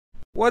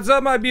What's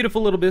up, my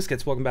beautiful little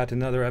biscuits? Welcome back to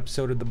another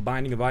episode of The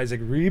Binding of Isaac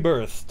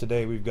Rebirth.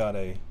 Today we've got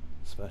a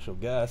special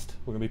guest.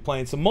 We're going to be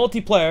playing some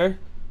multiplayer.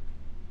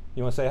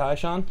 You want to say hi,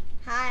 Sean?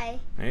 Hi.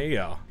 There you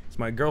go. It's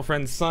my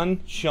girlfriend's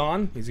son,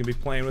 Sean. He's going to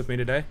be playing with me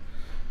today.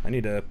 I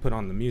need to put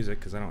on the music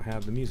because I don't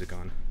have the music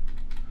on.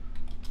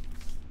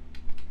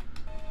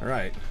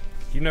 Alright.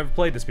 You've never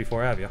played this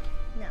before, have you?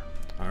 No.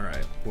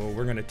 Alright. Well,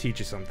 we're going to teach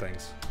you some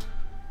things.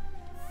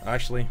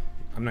 Actually,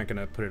 I'm not going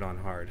to put it on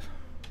hard.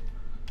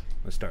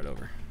 Let's start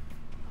over.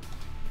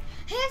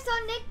 Hey, I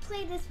saw Nick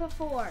play this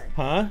before.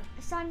 Huh?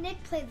 I saw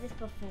Nick play this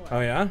before.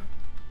 Oh, yeah?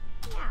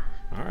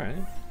 Yeah. Alright.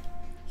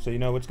 So you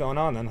know what's going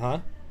on then, huh?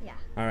 Yeah.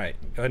 Alright,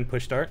 go ahead and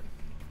push start.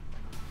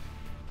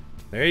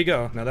 There you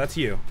go. Now that's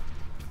you.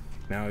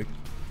 Now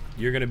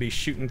you're going to be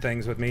shooting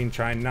things with me and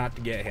trying not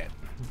to get hit.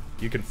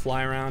 You can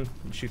fly around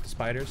and shoot the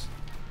spiders.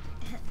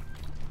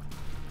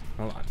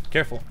 Hold on.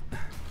 Careful.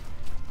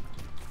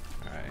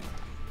 Alright.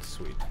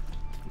 Sweet.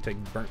 Take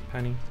burnt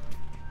penny.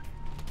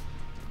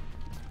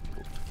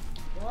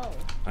 Whoa.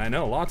 I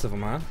know, lots of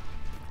them, huh?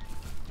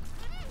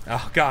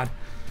 Oh, God.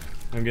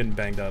 I'm getting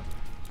banged up.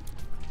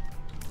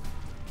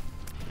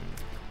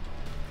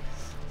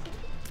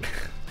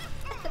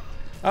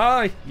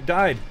 Oh, you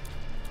died.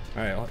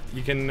 Alright,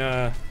 you can,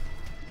 let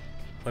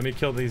me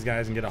kill these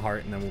guys and get a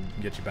heart, and then we'll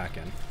get you back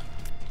in.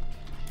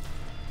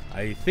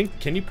 I think,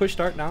 can you push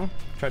start now?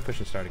 Try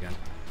pushing start again.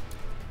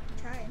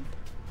 Trying.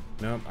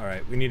 Nope,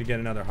 alright, we need to get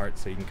another heart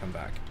so you can come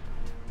back.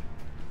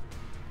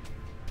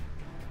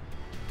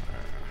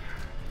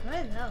 What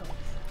are those?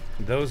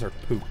 Those are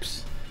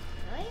poops.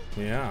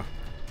 Really? Yeah.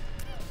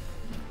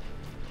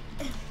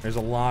 There's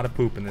a lot of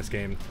poop in this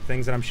game.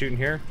 Things that I'm shooting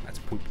here, that's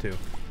poop too.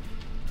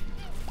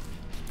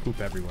 Poop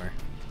everywhere.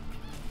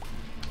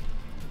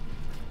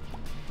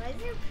 Why is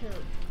there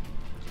poop?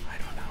 I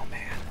don't know,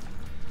 man.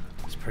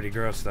 It's pretty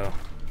gross though.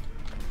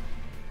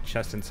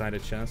 Chest inside a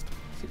chest.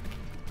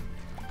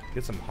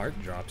 Get some heart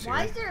drops here.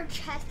 Why is there a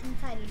chest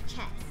inside a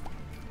chest?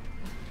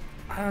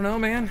 I don't know,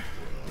 man.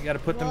 You gotta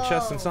put them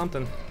chests in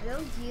something. Are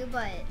those you,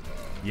 but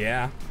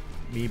Yeah.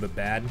 Me, but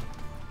bad.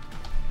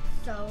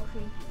 so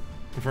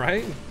creepy.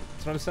 Right?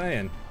 That's what I'm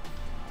saying.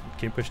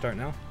 Can you push start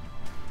now?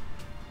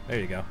 There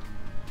you go.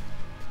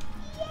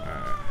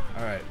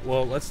 Alright.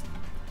 Well, let's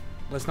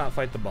not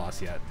fight the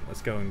boss yet.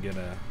 Let's go and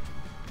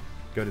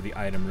go to the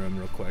item room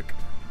real quick.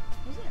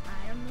 There's an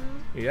item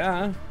room?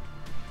 Yeah.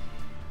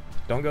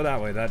 Don't go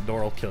that way. That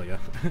door will kill you.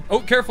 Oh,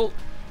 careful!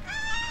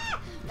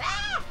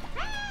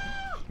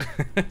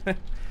 Hey,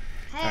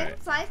 I can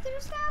fly through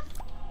stuff?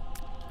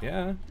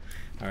 Yeah.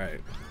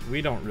 Alright.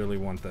 We don't really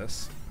want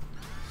this.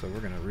 So we're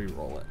gonna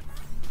re-roll it.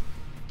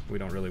 We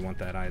don't really want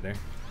that either.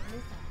 What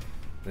is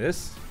that?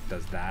 This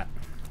does that.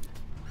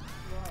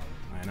 Whoa.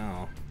 I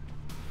know.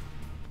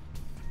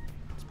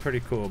 It's pretty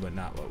cool, but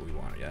not what we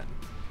want yet.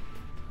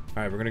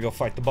 Alright, we're gonna go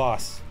fight the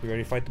boss. You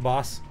ready to fight the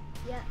boss?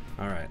 Yeah.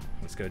 Alright,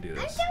 let's go do I'm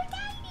this. so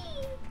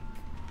tiny!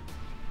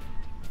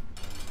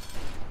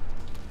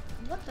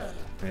 What the?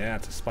 Yeah,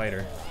 it's a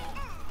spider. Oh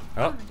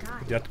Oh, my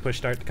God. you have to push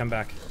start to come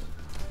back.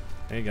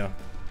 There you go.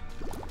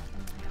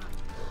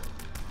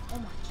 Oh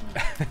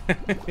my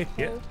God.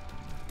 Yeah.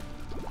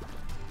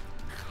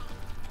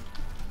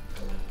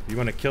 You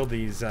want to kill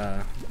these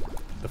the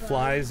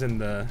flies and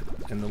the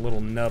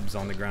little nubs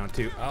on the ground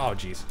too. Oh,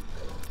 jeez.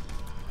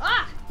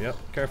 Ah! Yep,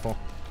 careful.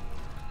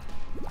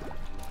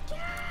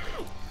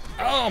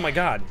 Oh my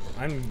God,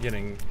 I'm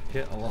getting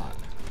hit a lot.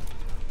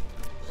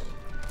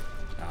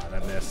 Ah,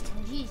 that missed.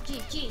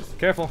 Jeez.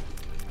 Careful.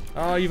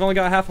 Oh, you've only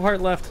got half a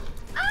heart left.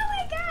 Oh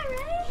my God,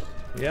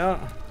 really?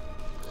 Yeah.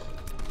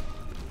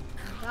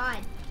 Oh God.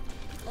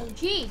 Oh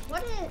geez,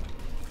 what is it?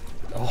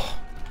 Oh.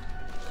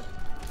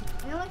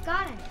 I only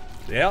got it.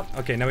 Yep.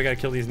 Okay, now we gotta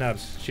kill these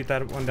nubs. Shoot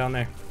that one down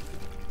there.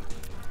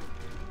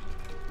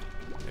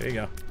 There you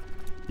go.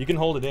 You can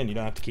hold it in. You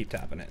don't have to keep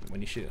tapping it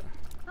when you shoot.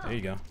 Oh. There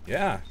you go.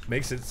 Yeah.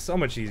 Makes it so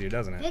much easier,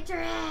 doesn't it?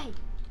 Victory! All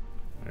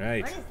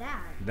right. What is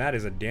that? That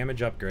is a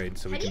damage upgrade,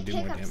 so How we do can you do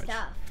pick more up damage.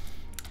 stuff?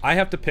 I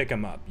have to pick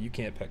them up. You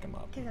can't pick them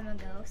up. Because I'm a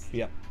ghost.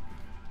 Yep.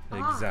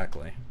 Ah.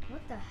 Exactly.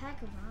 What the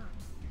heck is wrong?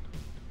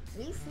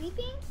 Are you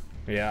sleeping?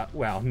 Yeah.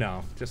 Well,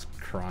 no. Just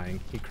crying.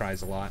 He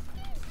cries a lot.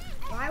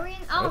 Why are we in?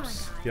 Oh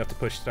Oops. my God. You have to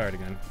push start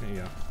again. There you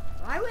go.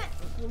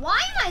 Why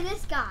am I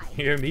this guy?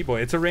 You're a meat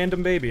boy. It's a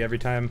random baby every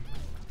time.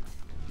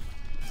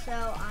 So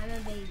I'm a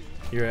baby.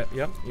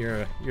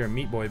 You're a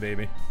meat boy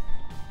baby.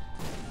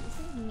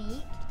 This is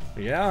meat.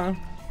 Yeah.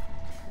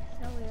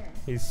 So weird.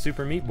 He's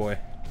super meat boy.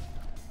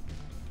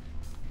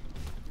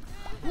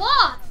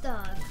 What the?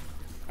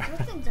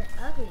 Those things are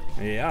ugly.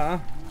 Yeah.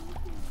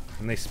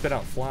 And they spit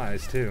out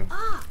flies too,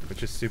 Ah!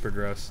 which is super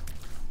gross.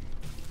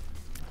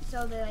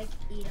 So they like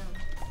eat them.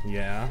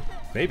 Yeah.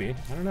 Maybe.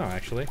 I don't know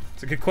actually.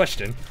 It's a good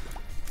question.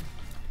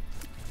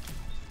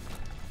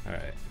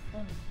 Alright. Oh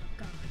my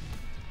God.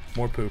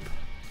 More poop.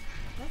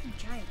 That's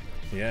a giant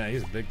poop. Yeah,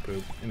 he's a big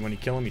poop. And when you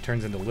kill him, he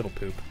turns into little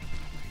poop.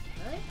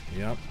 Really?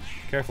 Yep.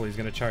 Careful, he's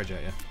gonna charge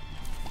at you.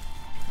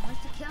 He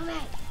wants to kill me.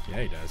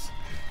 Yeah, he does.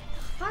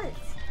 Hearts.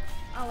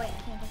 Oh wait,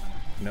 I can't pick one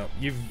up. No,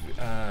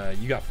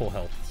 you got full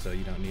health, so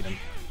you don't need them.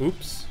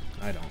 Oops,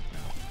 I don't know.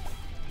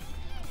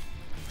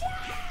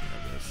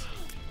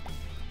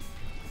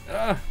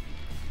 Ah!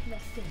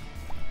 Let's go.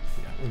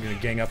 Yeah, we're gonna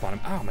gang up on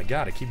him. Oh my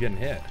god, I keep getting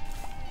hit.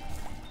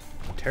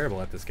 I'm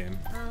terrible at this game.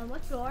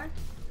 What floor?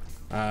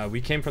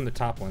 We came from the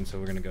top one, so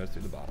we're gonna go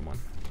through the bottom one.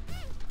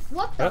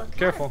 What the? Oh,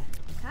 careful.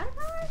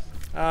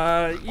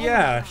 Caterpillars?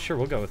 Yeah, sure,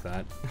 we'll go with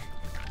that.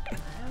 I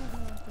don't know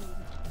what these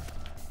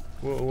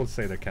are. We'll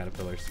say they're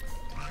caterpillars.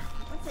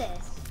 What's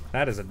this?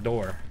 That is a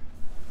door.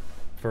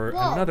 For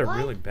Whoa, another what?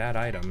 really bad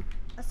item.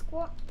 A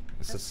squirrel?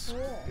 It's A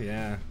scroll.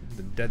 yeah,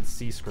 the Dead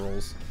Sea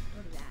Scrolls.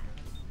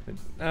 What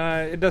is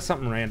that? It does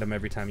something random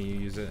every time you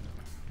use it.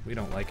 We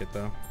don't like it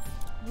though.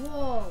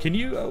 Whoa. Can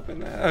you open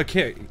that?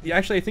 Okay,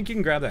 actually, I think you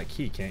can grab that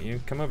key, can't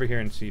you? Come over here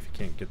and see if you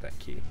can't get that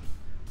key.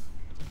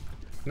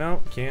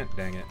 No, can't.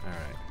 Dang it. All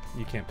right,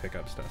 you can't pick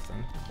up stuff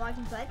then. Well, I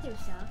can fly through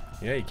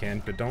stuff. Yeah, you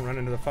can, but don't run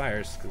into the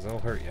fires because they'll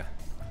hurt you.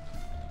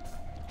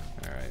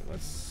 All right,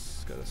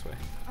 let's go this way.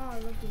 Oh,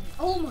 look at me.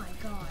 Oh my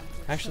god.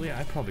 Actually,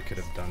 I probably could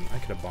have done. I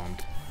could have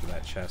bombed for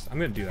that chest. I'm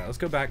gonna do that. Let's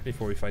go back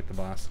before we fight the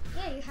boss.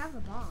 Yeah, you have a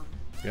bomb.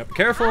 Yep.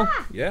 Careful.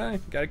 Ah! Yeah,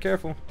 gotta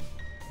careful.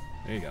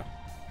 There you go.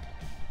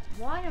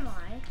 What am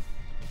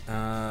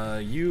I?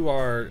 You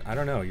are. I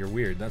don't know. You're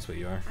weird. That's what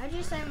you are. I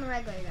just am a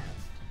regular ghost.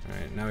 All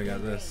right, now we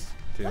got this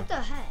too. What the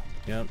heck?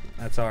 Yep,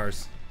 that's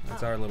ours.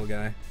 That's Oh. our little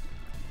guy.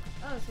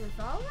 Oh, so we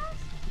follow us?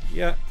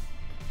 Yeah,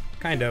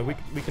 kinda. We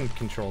can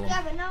control him.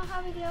 Yeah, but now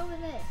how do we get over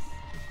this?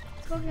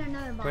 Let's go get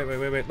another bomb.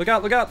 Wait. Look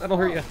out! Look out! That'll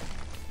hurt you.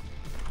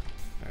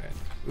 All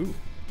right. Ooh.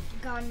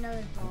 Got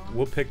another bomb.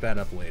 We'll pick that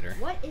up later.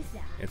 What is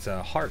that? It's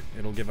a heart.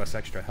 It'll give us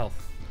extra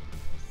health.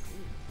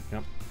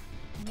 Yep.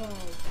 Whoa.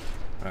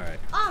 All right.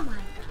 Oh my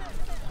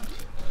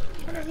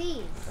god. What are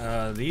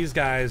these? These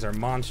guys are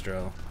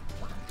Monstro.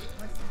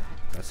 What's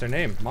that? That's their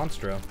name,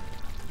 Monstro.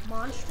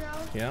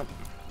 Monstro? Yep.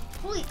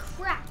 Holy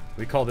crap.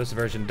 We call this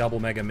version Double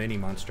Mega Mini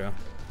Monstro.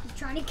 He's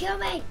trying to kill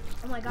me.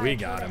 Oh my god. We I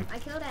got killed him. I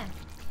killed him.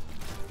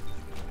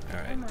 All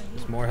right. Oh my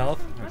There's god. more health.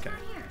 What's Okay.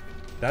 down here?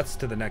 That's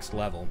to the next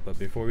level, but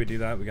before we do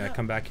that, we gotta No.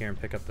 come back here and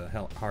pick up the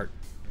heart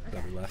that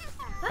Okay. we left.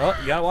 Oh,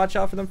 you gotta watch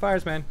out for them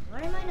fires, man.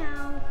 What am I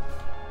now?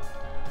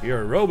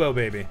 You're a robo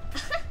baby.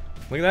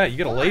 Look at that, you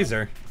get a What?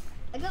 laser.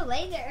 I got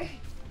laser.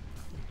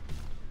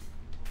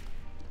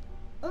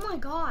 Oh my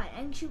god, I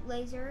can shoot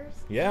lasers.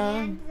 Yeah.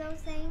 And those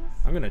things.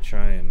 I'm gonna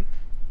try and,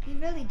 He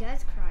really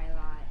does cry a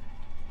lot.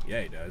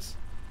 yeah, he does.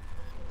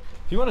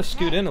 If you wanna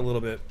scoot in a little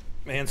bit,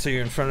 man, so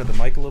you're in front of the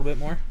mic a little bit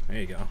more. There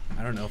you go.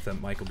 I don't know if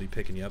that mic will be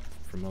picking you up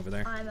from over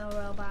there. I'm a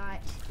robot.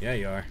 Yeah,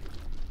 you are.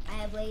 I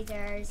have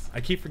lasers.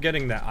 I keep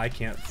forgetting that I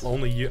can't,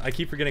 I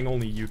keep forgetting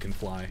only you can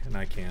fly, and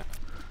I can't.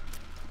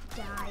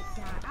 Die.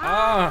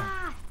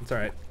 Ah! It's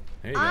alright.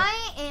 There you go.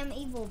 I am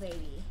evil,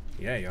 baby.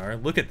 Yeah, you are.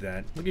 Look at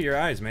that. Look at your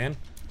eyes, man.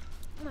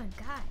 Oh my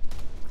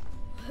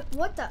god.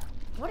 What the?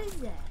 What is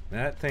that?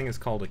 That thing is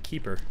called a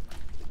keeper.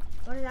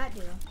 What does that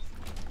do?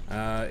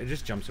 It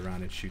just jumps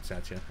around and shoots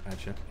at you.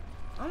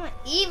 Oh my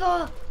evil!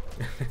 Are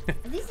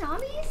these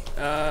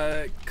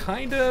zombies?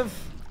 Kind of.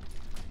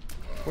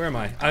 Where am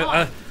I?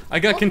 Oh. I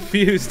got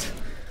confused.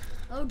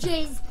 Oh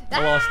jeez.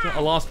 I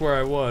lost where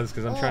I was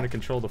because I'm Oh. trying to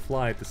control the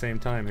fly at the same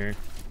time here.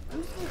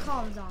 I'm just gonna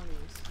call them zombies.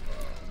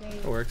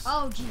 That works.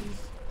 Oh jeez.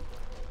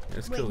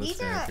 Let's Wait, kill this these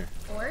thing are up here.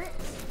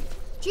 forts?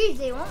 Jeez,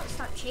 they won't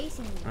stop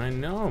chasing me. I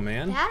know,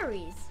 man.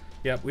 Batteries.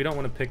 Yep, we don't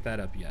want to pick that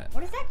up yet.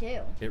 What does that do?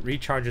 It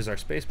recharges our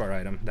spacebar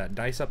item. That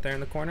dice up there in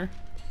the corner.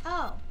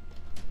 Oh.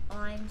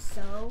 I'm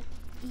so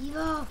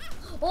evil.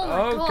 Oh my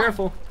Oh, god.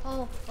 careful.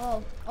 Oh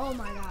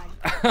my god.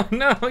 Oh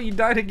no, you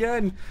died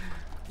again.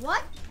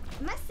 What?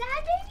 Am I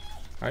sad,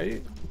 baby? Are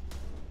you?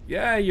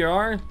 Yeah, you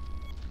are.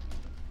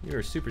 You're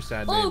a super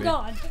sad baby. Oh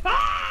god.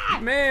 Ah!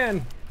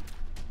 Man.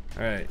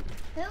 All right.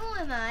 Who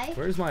am I?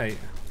 Where's my?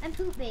 I'm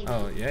poop baby.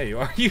 Oh yeah, you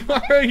are.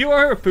 You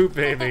are a poop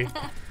baby.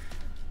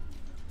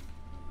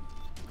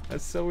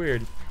 That's so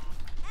weird.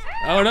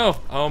 Oh no.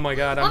 Oh my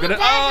god. I'm Oh, gonna.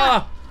 the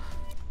Ah!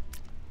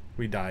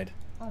 We died.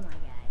 Oh my god.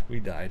 We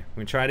died.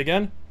 We try it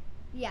again.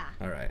 Yeah.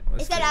 All right. It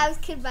Let's said go. I was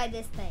killed by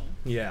this thing.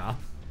 Yeah.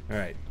 All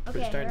right. Okay,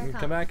 We're starting here it to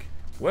come comes. back.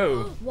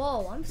 Whoa.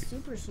 Whoa, I'm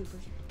super.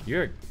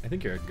 I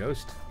think you're a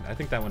ghost. I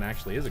think that one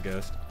actually is a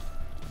ghost.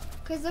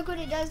 Cause look what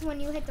it does when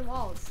you hit the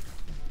walls.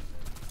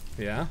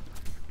 Yeah.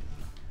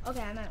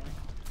 Okay, I'm at one.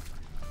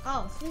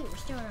 Oh, sweet, we're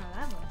still on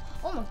our level.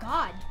 Oh my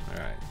god. All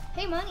right.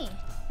 Hey, money.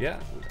 Yeah.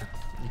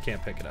 You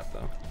can't pick it up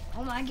though.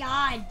 Oh my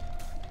god.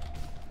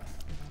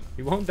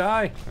 You won't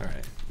die. All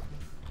right.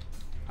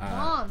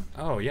 Mom.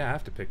 Oh yeah, I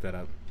have to pick that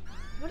up.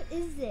 What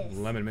is this?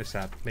 Lemon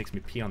mishap makes me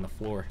pee on the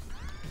floor.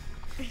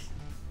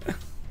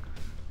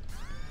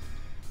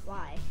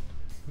 Why?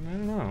 I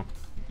don't know.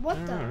 What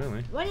I the? don't know,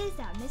 really. What is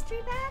that? Mystery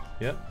bag?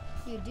 Yep.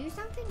 You do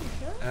something? You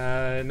kill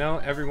it? No,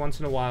 every once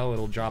in a while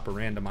it'll drop a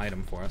random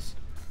item for us.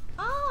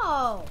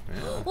 Oh.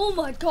 Yeah. Oh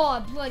my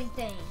god, bloody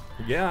thing.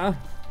 Yeah.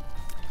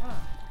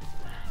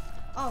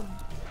 Oh.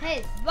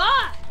 Hey,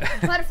 what?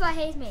 Butterfly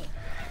hates me.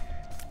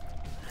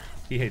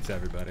 He hates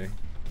everybody.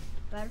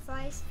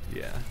 Butterflies?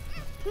 Yeah.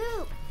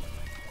 Poop.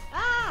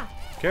 Ah.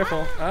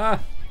 Careful. Ah!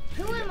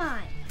 Who am I?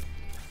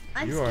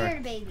 I'm You scared,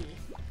 are. baby.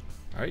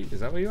 Are you? Is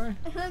that what you are?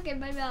 Look at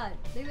my mouth.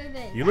 Look at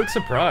this. You look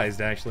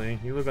surprised, actually.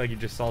 You look like you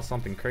just saw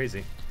something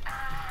crazy.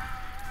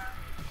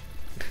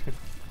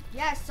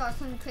 Yeah, I saw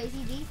some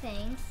crazy D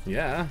things.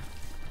 Yeah.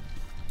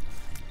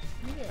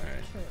 Look at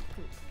Alright. that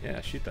poop.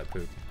 Yeah, shoot that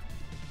poop.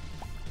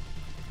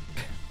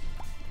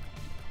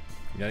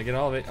 You gotta get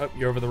all of it. Oh,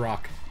 you're over the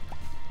rock.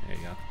 There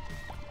you go.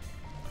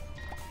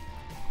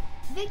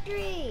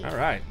 Victory!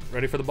 Alright,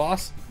 ready for the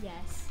boss?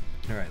 Yes.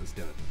 Alright, let's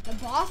do it. The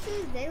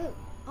bosses, they look.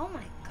 Oh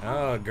my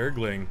god. Oh,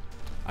 gurgling.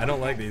 I don't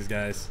like these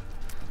guys.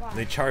 Wow.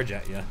 They charge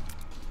at you.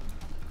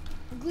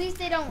 At least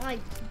they don't like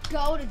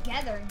go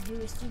together and do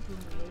a super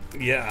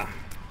move. Yeah,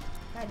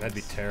 that'd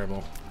be s-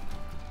 terrible.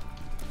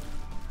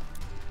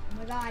 Oh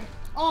my god.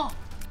 Oh!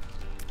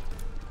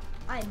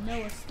 I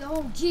know a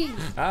stone. Jeez.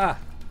 Ah!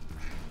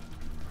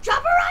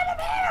 Drop a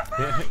item here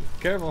for Yeah, us!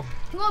 careful.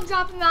 He won't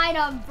drop an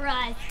item for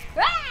us.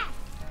 Ah!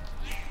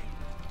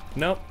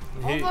 Nope.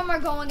 All of them are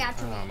going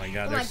after me. Oh my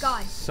god, Oh my there's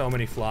god. so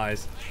many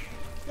flies.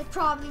 That's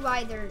probably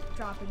why they're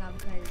dropping them,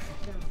 because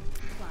they're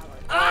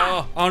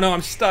flowers. Oh no,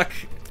 I'm stuck.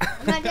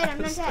 I'm not dead,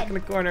 I'm not stuck dead. in the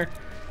corner.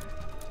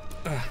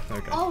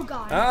 Okay. Oh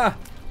god. Ah!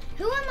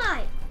 Who am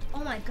I?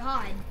 Oh my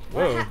god.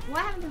 Whoa.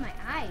 What happened to my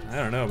eyes? I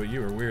don't know, but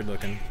you were weird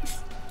looking.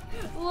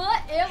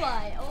 What am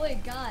I? Oh my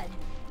god.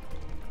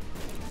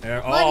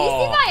 There. Mom, you see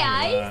Oh, my look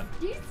at eyes? that.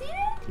 Do you see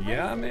that?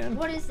 Yeah, man.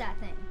 What is that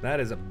thing? That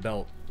is a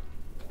belt.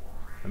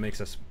 That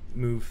makes us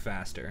move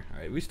faster. All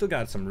right, we still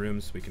got some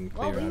rooms we can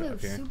Well, clear we out up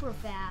move here. super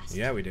fast.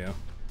 Yeah, we do.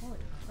 Holy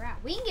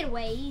crap. We can get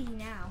away easy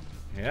now.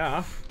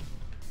 Yeah.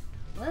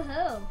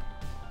 Woohoo.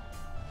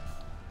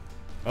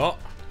 Oh.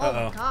 Oh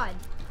Uh-oh. my god.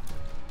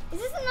 Is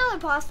this another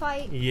boss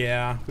fight?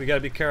 Yeah, we gotta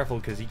be careful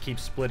because he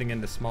keeps splitting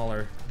into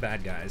smaller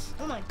bad guys.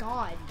 Oh my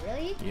god.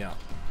 Really? Yeah.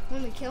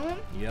 When we kill him?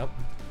 Yep.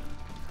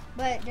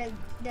 But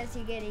does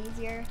he get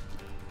easier?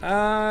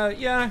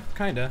 Yeah,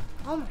 kinda.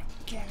 Oh my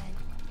god.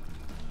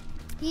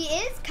 He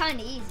is kind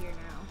of easier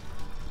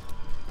now.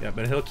 Yeah,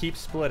 but he'll keep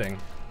splitting.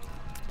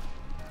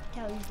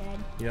 Till he's dead.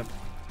 Yep.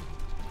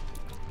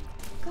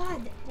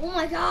 God. Oh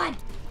my god.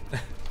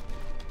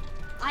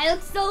 I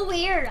look so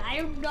weird. I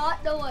do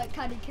not know what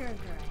kind of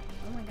character I am.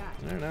 Oh my god.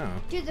 I don't know.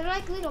 Dude, they're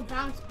like little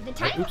bounce. The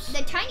tiny, oops.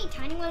 the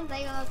tiny ones,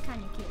 they look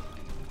kind of cute.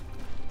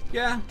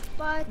 Yeah,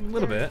 But a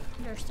little bit.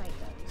 They're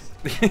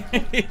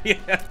psychos.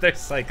 Yeah, they're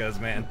psychos,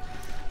 man.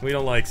 We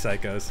don't like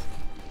psychos.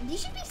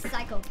 These should be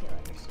psycho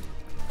killers.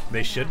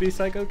 They should be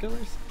psycho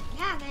killers?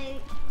 Yeah, they. I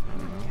Oh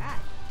don't my know. god.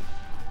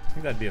 I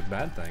think that'd be a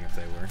bad thing if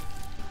they were.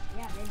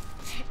 Yeah, they.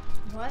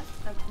 What?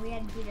 We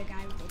had to beat a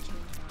guy with a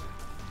chainsaw.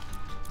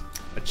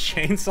 A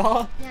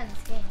chainsaw? Yeah,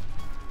 this game.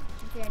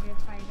 We had to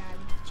fight a guy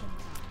with a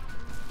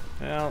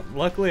chainsaw. Well,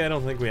 luckily I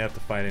don't think we have to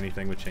fight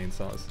anything with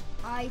chainsaws.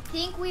 I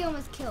think we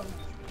almost killed him.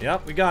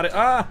 Yep, we got it.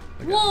 Ah!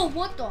 Okay. Whoa,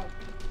 what the?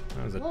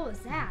 That was What was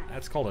that?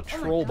 that's called a Oh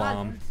my troll God,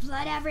 bomb. there's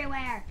blood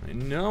everywhere. I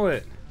know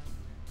it.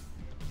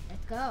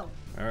 Let's go.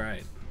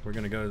 Alright, we're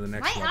gonna go to the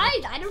next My level.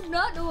 eyes, I do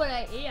not know what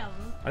I am.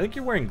 I think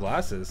you're wearing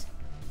glasses.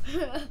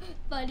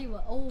 Funny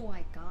one. Oh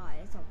my god,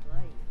 it's all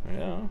bloody.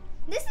 Yeah.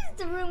 This is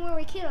the room where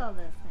we kill all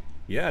this thing.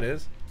 Yeah, it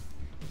is.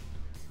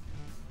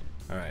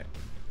 Alright.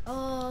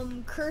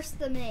 Curse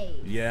the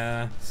maze.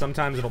 Yeah,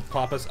 sometimes it'll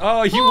pop us.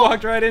 Oh, you Oh!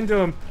 walked right into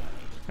him.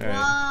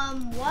 Alright.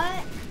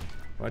 What?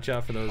 Watch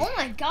out for those. Oh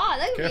my god,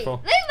 look at me.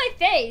 Careful. Look at my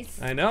face.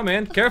 I know,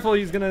 man. Careful,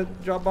 he's gonna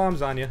drop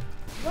bombs on you.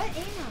 What am I?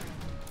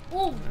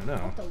 Oh, I know.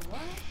 what the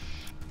what?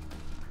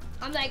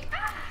 I'm like,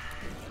 ah!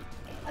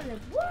 I'm like,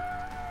 what?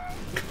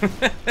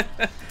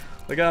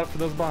 Look out for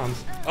those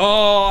bombs.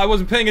 Oh, I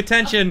wasn't paying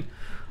attention.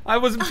 I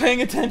wasn't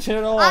paying attention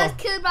at all. I was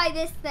killed by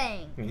this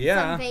thing. In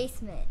Yeah. some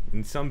basement.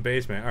 In some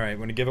basement. All right,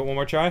 want to give it one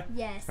more try?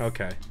 Yes.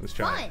 Okay, let's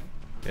try Fun. it.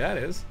 Yeah,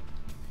 it is.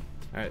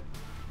 All right,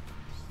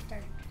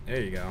 Start.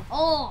 there you go.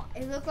 Oh,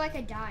 it looked like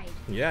I died.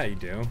 Yeah, you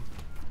do.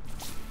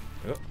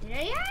 Oh, Did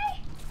I die?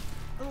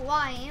 Well,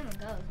 I am a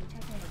ghost. We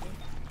technically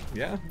did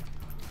die. yeah.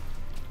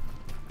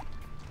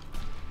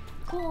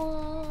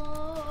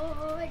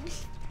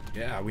 Coins.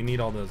 Yeah, we need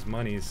all those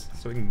monies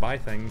so we can buy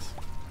things.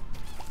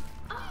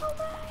 Oh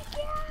my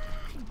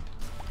god.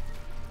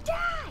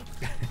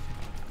 Die.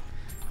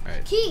 All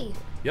right. Key.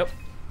 Yep.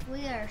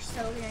 We are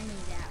so gonna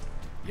need that.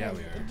 Yeah, we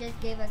Because are. It just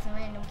gave us a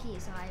random key,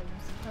 so I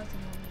was supposed to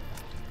need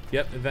that.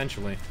 Yep,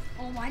 eventually.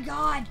 Oh my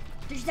god.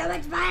 There's so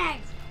much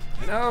bags.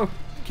 I know.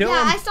 Kill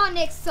Yeah, him. I saw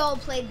Nick Soul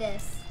play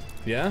this.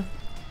 Yeah,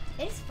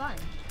 It's fun.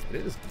 it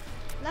is.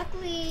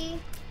 Luckily,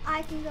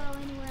 I can go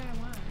anywhere I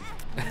want.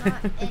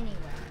 Not anywhere.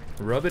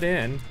 Rub it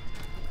in.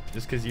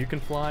 Just because you can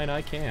fly and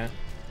I can't.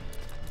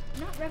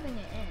 I'm not rubbing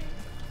it in.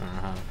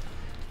 Uh-huh.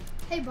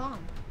 Hey, bomb.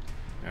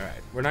 All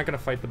right, we're not going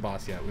to fight the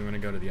boss yet. We want to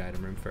go to the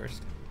item room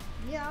first.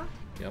 Yeah.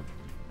 Yep.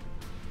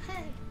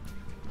 Hey.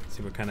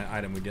 See what kind of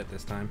item we get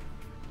this time.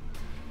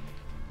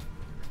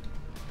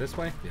 This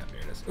way? Yeah,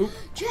 there it is. Ooh.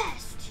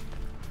 Chest.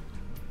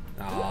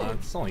 Aw,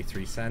 it's only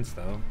 3 cents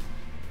though.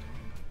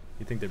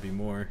 You'd think there'd be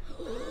more.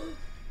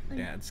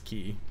 Dad's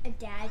key. A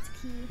dad's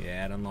key.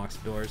 Yeah, it unlocks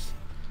doors.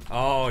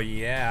 Oh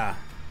yeah.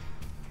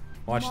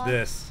 Watch Mom.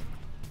 this.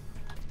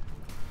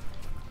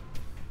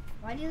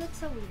 Why do you look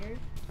so weird?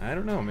 I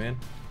don't know, man.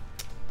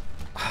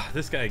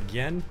 This guy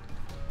again?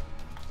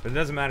 But it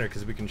doesn't matter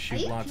because we can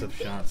shoot lots of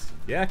shots.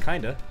 Yeah,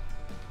 kinda.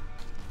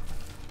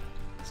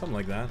 Something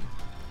like that.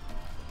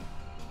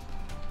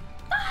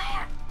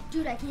 Fire!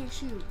 Dude, I can't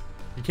shoot.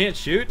 You can't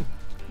shoot?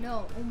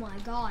 No. Oh my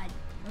god.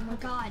 Oh my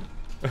god.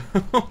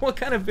 What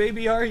kind of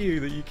baby are you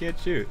that you can't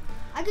shoot?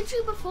 I could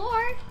shoot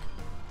before.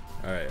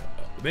 Alright.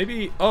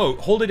 Maybe... Oh,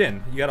 hold it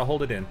in. You gotta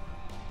hold it in.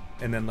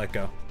 And then let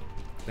go.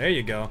 There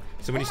you go.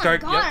 So when you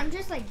start... Oh my god, I'm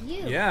just like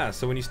you. Yeah,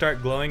 so when you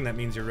start glowing, that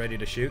means you're ready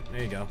to shoot.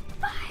 There you go.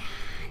 Fire!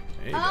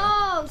 There you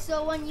go.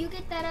 So when you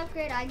get that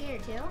upgrade, I get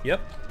it too?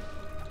 Yep.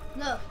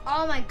 Look.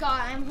 Oh my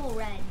god, I'm whole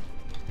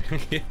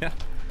red. Yeah.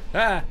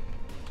 Ah!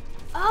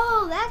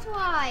 Oh, that's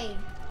why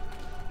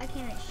I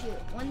cannot shoot.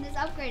 When this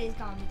upgrade is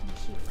gone, we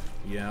can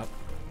shoot. Yep.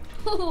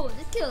 Oh,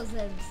 this kills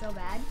them so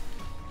bad.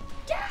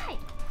 Die!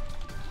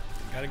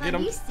 Gotta get him.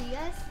 Can you see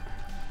us?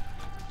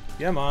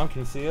 Yeah, Mom,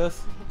 can you see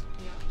us?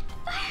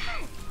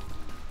 Fire!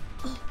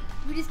 Oh,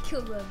 we just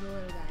killed one of the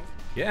little guys.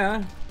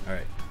 Yeah.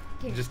 Alright.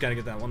 You Here. just gotta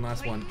get that one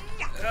last one.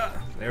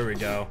 There we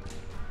go.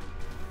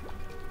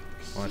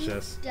 Watch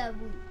this.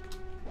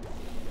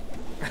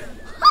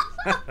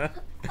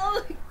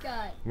 Oh my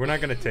god. We're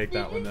not gonna take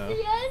that one though.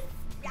 Yes.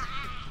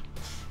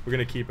 We're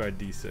gonna keep our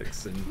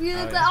D6 and. We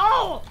look like,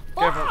 oh!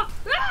 Careful.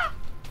 Ah!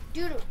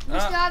 Dude, we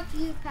still have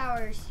fuse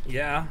powers.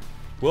 Yeah.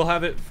 We'll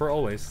have it for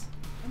always.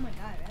 Oh my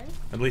god, really?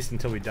 At least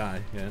until we die.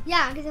 Yeah.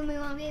 Yeah, because then we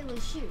won't be able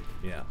to shoot.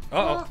 Yeah. Uh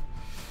Well,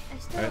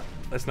 oh. Alright,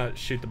 let's not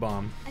shoot the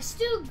bomb. I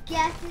still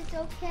guess it's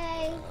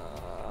okay.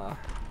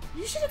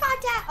 You should have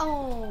got that.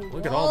 Oh.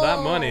 Look at all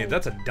that money.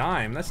 That's a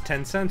dime. That's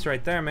 10 cents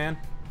right there, man.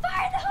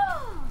 Fire the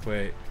hole!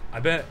 Wait, I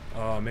bet.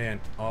 Oh man.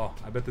 Oh,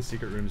 I bet the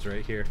secret room's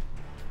right here.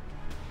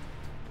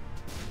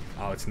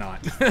 Oh, it's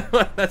not.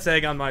 That's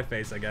egg on my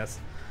face, I guess.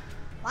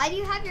 Why do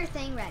you have your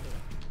thing ready?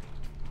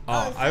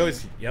 Oh, I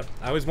always. Yep.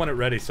 I always want it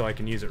ready so I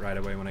can use it right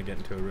away when I get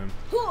into a room.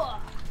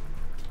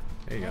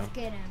 There you Let's go.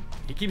 get him.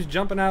 He keeps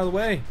jumping out of the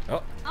way.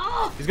 Oh.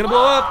 Oh! He's gonna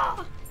blow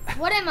up.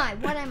 What am I?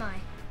 What am I?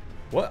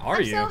 What are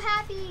you? I'm so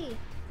happy.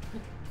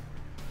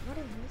 What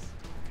is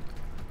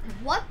this?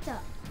 What the?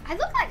 I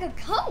look like a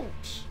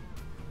coach.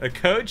 A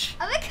coach?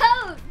 I'm a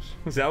coach.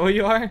 Is that what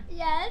you are?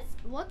 Yes.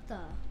 What the?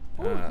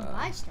 Oh, we can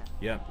buy stuff.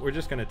 Yeah, we're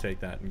just gonna take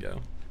that and go.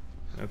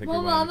 I don't think we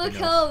Mom, want I'm a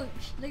anything else.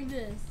 coach. Look at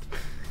this.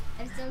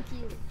 I'm so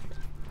cute.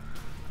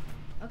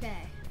 Okay.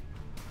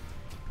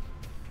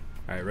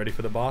 All right, ready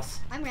for the boss?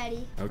 I'm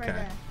ready Okay.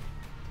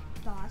 for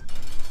the boss.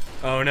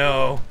 Oh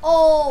no.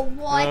 Oh,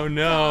 what? Oh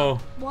no.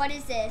 What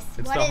is this?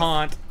 It's What the is-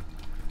 haunt.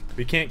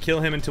 We can't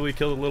kill him until we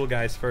kill the little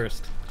guys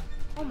first.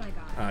 Oh my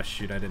god. Ah,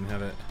 shoot, I didn't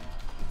have it.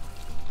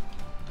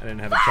 I didn't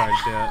have it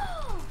charged yet.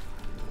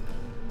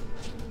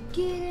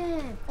 Get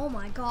him. Oh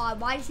my god,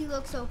 why does he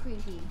look so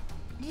creepy?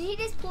 Did he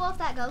just pull off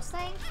that ghost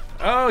thing?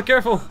 Oh,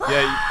 careful.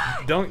 Yeah,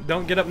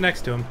 don't get up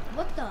next to him.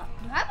 What the?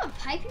 Do I have a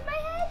pipe in my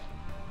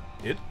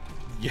head?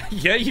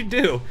 Yeah, you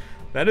do.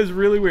 That is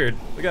really weird.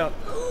 Look out.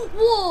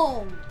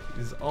 Whoa!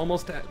 He's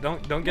almost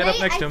don't get up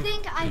next to him. I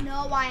think I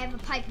know why I have a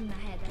pipe in my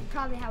head. That's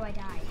probably how I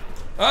died.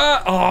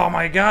 Oh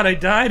my god, I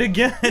died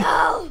again.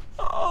 No!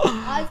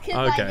 Oh. I was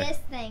killed by Okay. this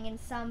thing in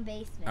some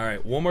basement. All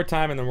right, one more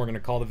time and then we're going to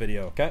call the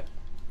video, okay?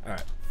 All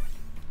right.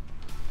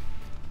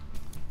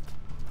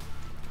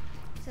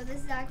 So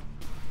this is like,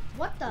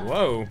 what the?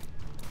 Whoa.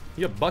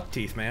 You have buck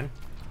teeth, man.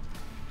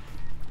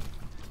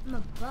 I'm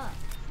a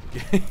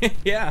buck.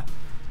 Yeah.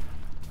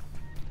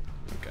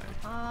 Okay.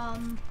 I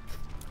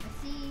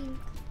think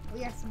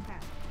we have some power.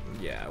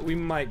 Yeah, we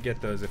might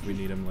get those if we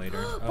need them later.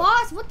 Oh,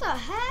 Boss, what the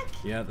heck?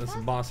 yeah, that's a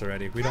boss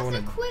already. We That's don't a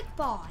want to. quick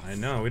boss. I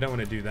know. We don't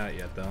want to do that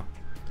yet, though.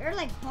 They're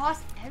like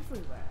boss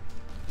everywhere.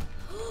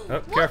 Oh,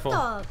 What careful.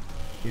 the?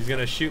 He's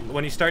gonna shoot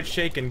when he starts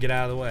shaking. Get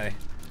out of the way.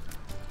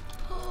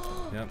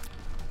 Yep.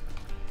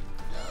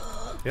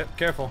 Yep.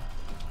 Careful.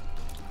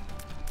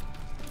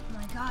 Oh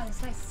my god,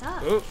 this guy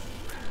sucks. Oh,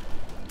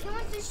 He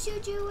wants to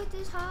shoot you with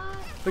his heart.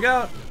 look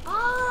out!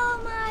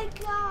 Oh my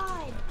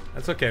god.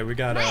 That's okay. We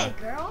got Am I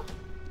a girl?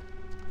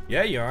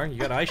 Yeah, you are. You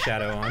got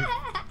eyeshadow on.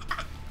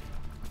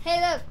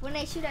 Hey, look. When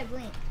I shoot, I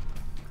blink.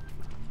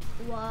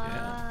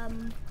 Yeah.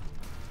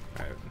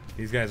 Alright,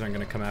 these guys aren't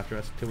gonna come after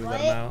us until we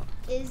let them What out.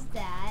 is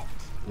that?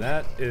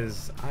 That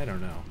is, I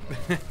don't know.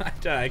 I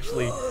don't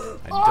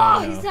Oh,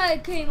 know. his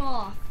head came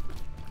off.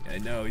 I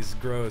know, he's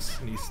gross,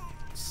 and he's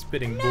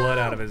spitting blood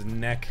out of his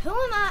neck. Who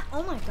am I?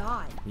 Oh my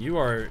god. You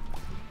are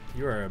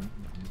a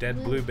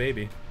dead blue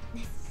baby.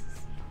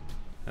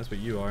 That's what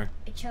you are.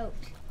 I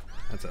choked.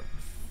 That's a.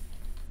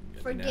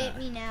 Forget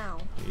me now.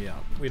 Yeah,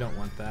 we don't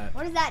want that.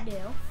 What does that do?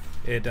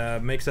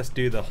 It makes us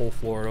do the whole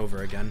floor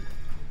over again.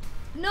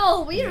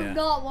 No, we Yeah. do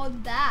not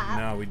want that.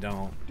 No, we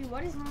don't. Dude,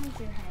 what is wrong with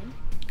your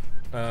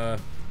head?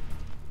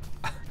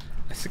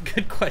 That's a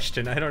good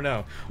question. I don't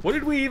know. What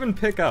did we even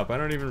pick up? I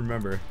don't even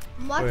remember.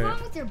 What's Wait.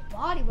 wrong with your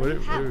body? What do you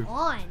have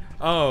on?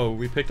 Oh,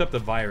 we picked up the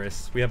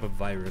virus. We have a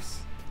virus.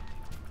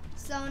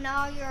 So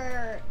now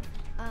you're,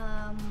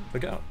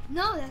 Look out.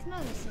 no, that's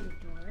not a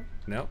secret door.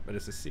 Nope, but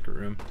it's a secret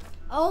room.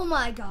 Oh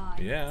my god.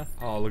 Yeah.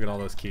 Oh, look at all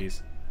those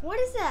keys. What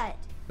is that?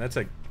 That's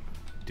a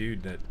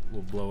dude that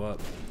will blow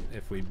up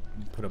if we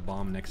put a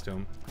bomb next to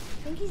him. I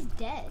think he's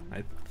dead.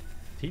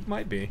 He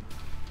might be.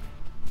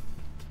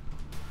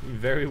 He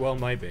very well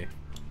might be.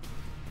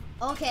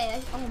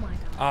 Okay. Oh my god.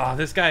 Ah,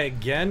 this guy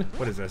again?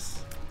 What is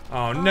this?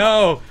 Oh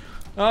no!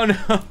 Oh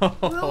no!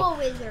 Rule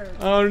wizard.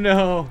 Oh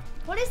no!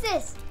 What is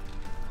this?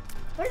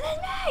 What does this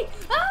mean?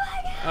 Oh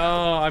my god!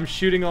 Oh, I'm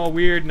shooting all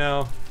weird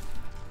now.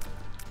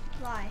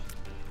 Why?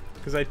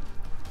 Because I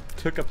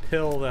took a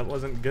pill that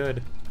wasn't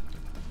good.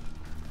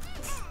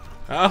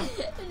 Oh,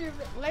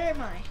 Where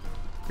am I?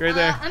 right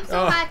there. I'm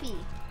so happy.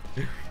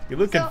 You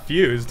look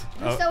confused.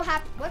 I'm so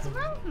happy. What's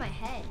wrong with my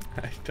head?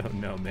 I don't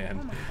know, man.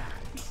 Oh my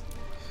god.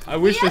 I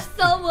wish We this. have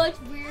so much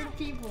weird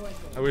people in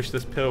this. I wish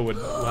this pill would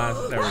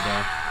last. There we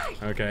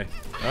go. Okay.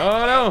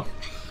 Oh no!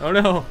 Oh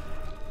no!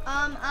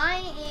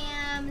 I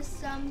am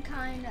some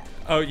kind of.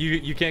 Oh,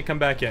 you can't come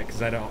back yet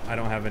because I don't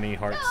have any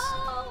hearts.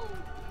 No!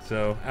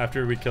 So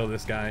after we kill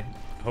this guy,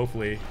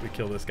 hopefully we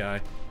kill this guy.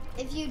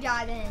 If you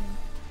die, then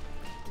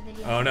the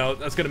video. Oh no,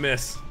 that's gonna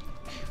miss.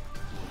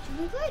 Should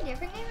we play a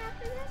different game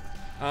after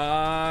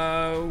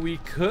this? We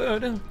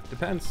could.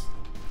 Depends.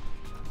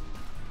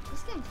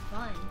 This game's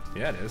fun.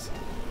 Yeah, it is.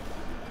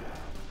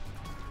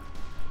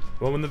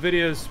 Well, when the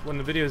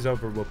video's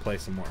over, we'll play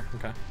some more.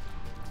 Okay.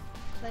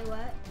 Play what?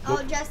 Well-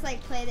 Oh, just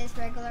like play this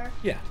regular.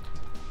 Yeah.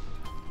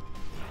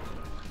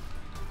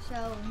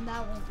 So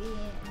that won't be in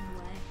the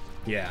way.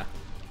 Yeah.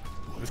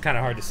 It's kind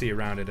of hard to see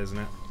around it, isn't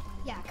it?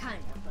 Yeah, kind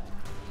of, but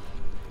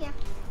yeah.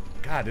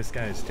 God, this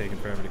guy is taking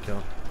forever to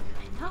kill.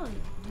 I know.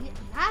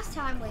 Last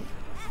time, like.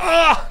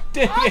 Oh,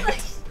 dang Oh,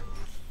 it!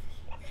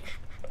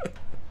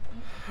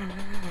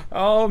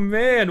 Oh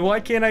man, why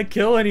can't I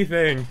kill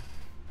anything?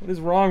 What is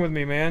wrong with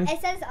me, man?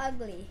 it says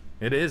ugly.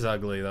 It is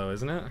ugly though,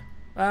 isn't it?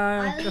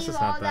 I guess leave it's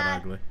all not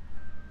that ugly.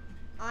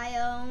 I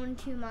own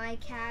to my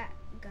cat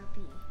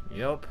Guppy.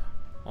 Yep.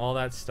 All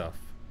that stuff.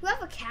 You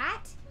have a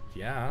cat?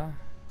 Yeah.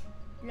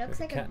 Looks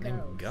like cat a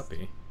named ghost.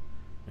 Guppy.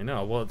 I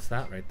know. Well, it's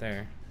that right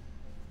there.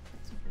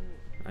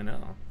 I know.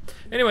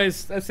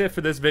 Anyways, that's it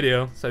for this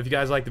video. So if you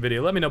guys like the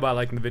video, let me know by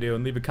liking the video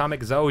and leave a comment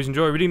because I always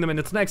enjoy reading them. And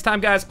until next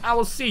time, guys, I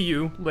will see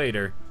you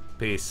later.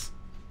 Peace.